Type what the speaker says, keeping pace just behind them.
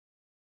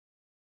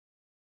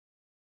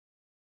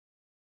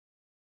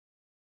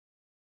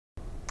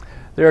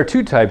There are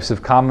two types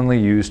of commonly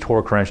used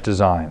torque wrench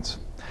designs: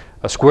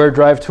 a square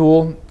drive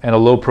tool and a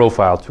low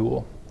profile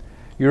tool.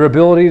 Your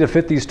ability to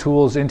fit these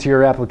tools into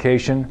your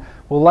application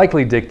will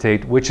likely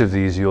dictate which of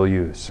these you'll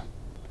use.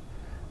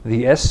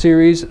 The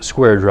S-Series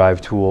square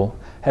drive tool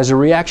has a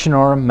reaction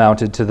arm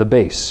mounted to the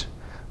base,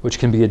 which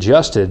can be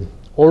adjusted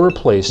or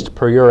replaced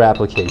per your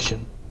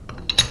application.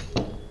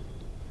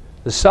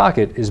 The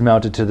socket is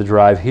mounted to the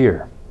drive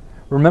here.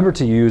 Remember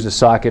to use a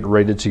socket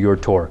rated to your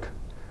torque,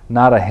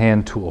 not a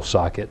hand tool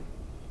socket.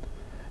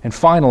 And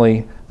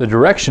finally, the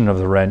direction of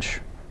the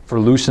wrench for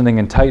loosening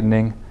and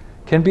tightening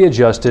can be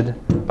adjusted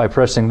by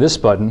pressing this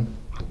button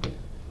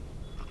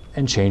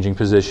and changing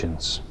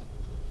positions.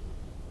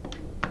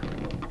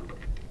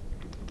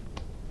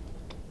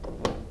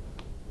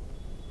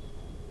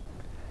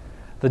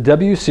 The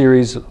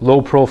W-Series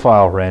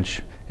low-profile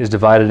wrench is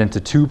divided into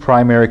two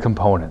primary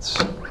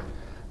components: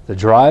 the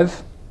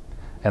drive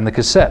and the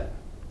cassette.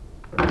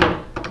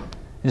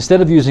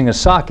 Instead of using a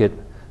socket,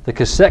 the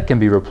cassette can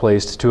be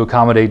replaced to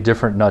accommodate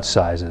different nut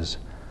sizes,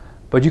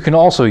 but you can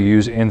also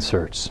use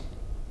inserts.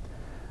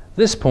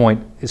 This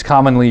point is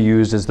commonly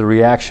used as the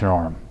reaction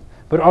arm,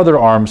 but other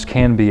arms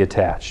can be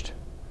attached.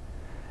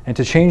 And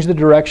to change the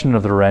direction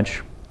of the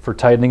wrench for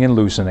tightening and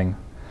loosening,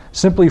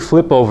 simply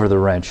flip over the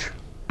wrench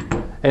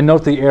and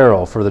note the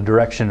arrow for the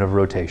direction of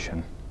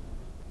rotation.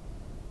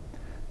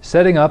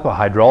 Setting up a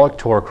hydraulic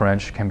torque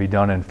wrench can be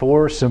done in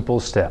 4 simple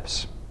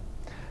steps.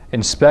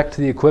 Inspect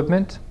the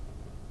equipment,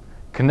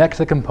 connect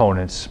the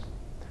components,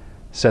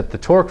 set the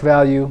torque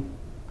value,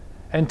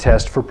 and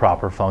test for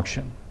proper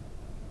function.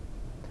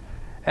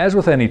 As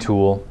with any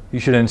tool, you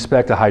should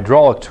inspect a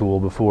hydraulic tool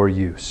before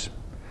use.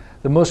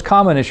 The most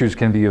common issues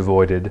can be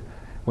avoided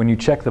when you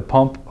check the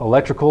pump,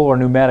 electrical, or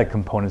pneumatic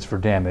components for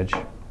damage.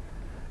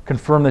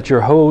 Confirm that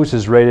your hose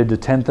is rated to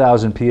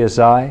 10,000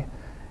 psi,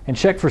 and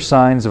check for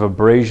signs of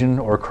abrasion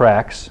or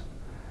cracks,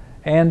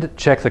 and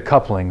check the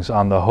couplings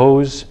on the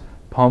hose,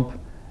 pump,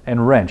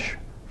 and wrench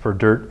for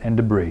dirt and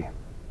debris.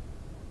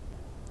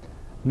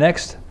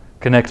 Next,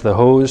 connect the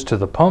hose to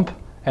the pump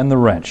and the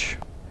wrench.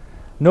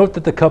 Note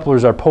that the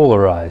couplers are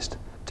polarized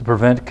to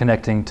prevent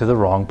connecting to the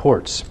wrong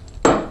ports.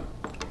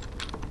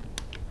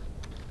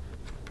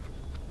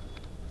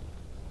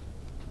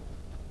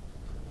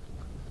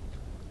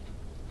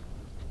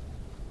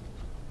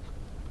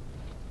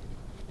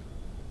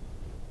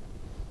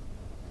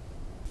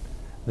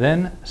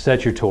 Then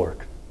set your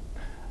torque.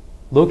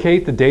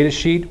 Locate the data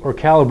sheet or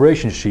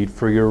calibration sheet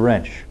for your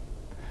wrench.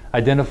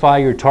 Identify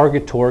your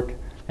target torque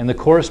and the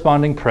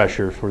corresponding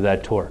pressure for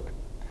that torque.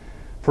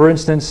 For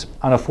instance,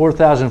 on a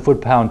 4,000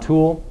 foot-pound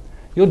tool,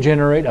 you'll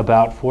generate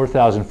about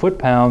 4,000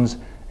 foot-pounds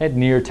at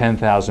near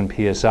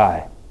 10,000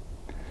 psi.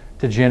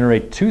 To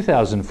generate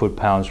 2,000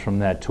 foot-pounds from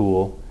that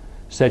tool,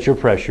 set your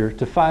pressure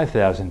to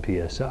 5,000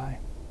 psi.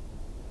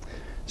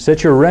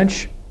 Set your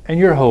wrench and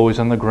your hose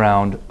on the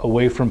ground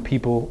away from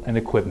people and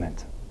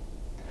equipment.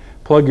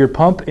 Plug your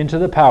pump into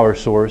the power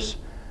source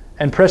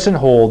and press and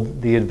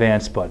hold the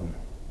advance button.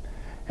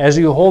 As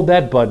you hold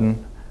that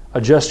button,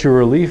 adjust your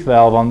relief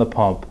valve on the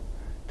pump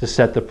to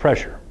set the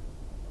pressure.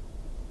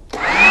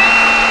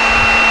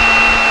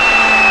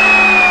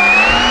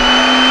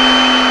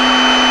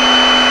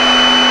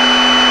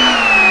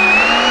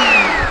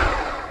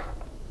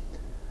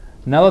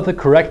 Now that the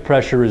correct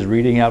pressure is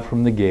reading out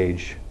from the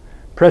gauge,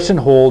 press and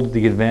hold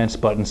the advance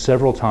button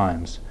several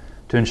times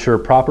to ensure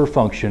proper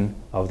function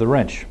of the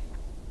wrench.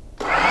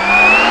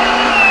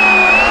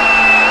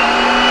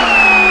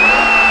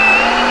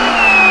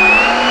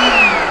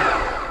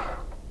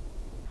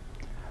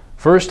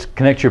 First,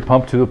 connect your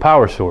pump to a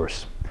power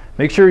source.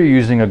 Make sure you're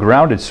using a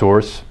grounded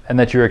source and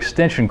that your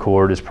extension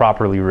cord is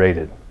properly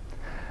rated.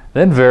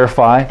 Then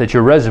verify that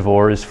your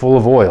reservoir is full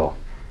of oil.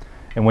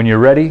 And when you're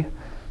ready,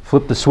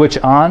 flip the switch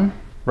on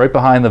right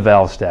behind the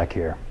valve stack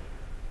here.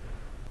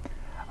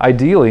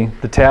 Ideally,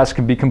 the task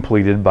can be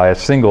completed by a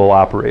single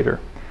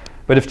operator,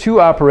 but if 2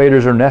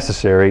 operators are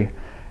necessary,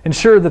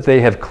 ensure that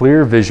they have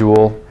clear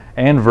visual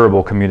and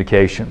verbal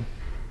communication.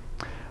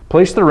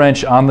 Place the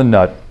wrench on the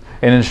nut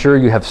and ensure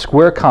you have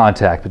square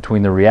contact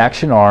between the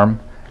reaction arm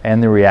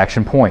and the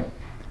reaction point.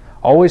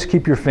 Always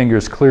keep your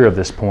fingers clear of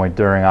this point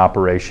during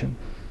operation.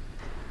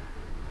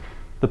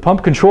 The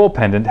pump control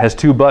pendant has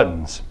 2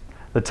 buttons.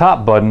 The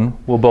top button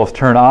will both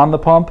turn on the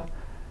pump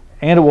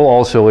and it will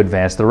also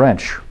advance the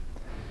wrench,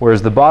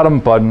 whereas the bottom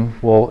button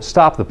will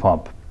stop the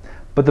pump,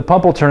 but the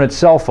pump will turn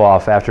itself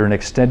off after an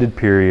extended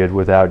period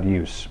without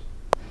use.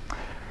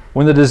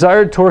 When the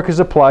desired torque is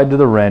applied to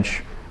the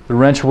wrench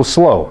will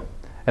slow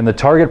and the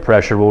target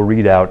pressure will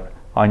read out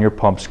on your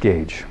pump's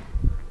gauge.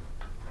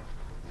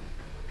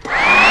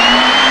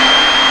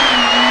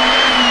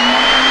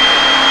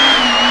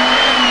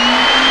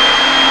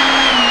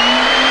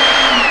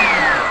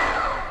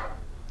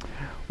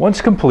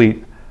 Once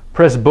complete,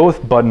 press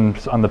both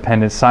buttons on the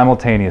pendant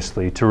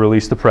simultaneously to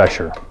release the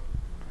pressure.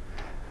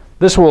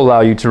 This will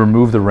allow you to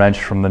remove the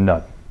wrench from the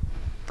nut.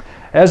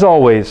 As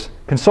always,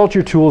 consult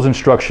your tool's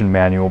instruction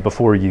manual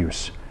before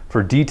use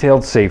for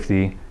detailed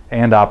safety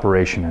and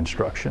operation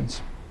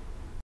instructions.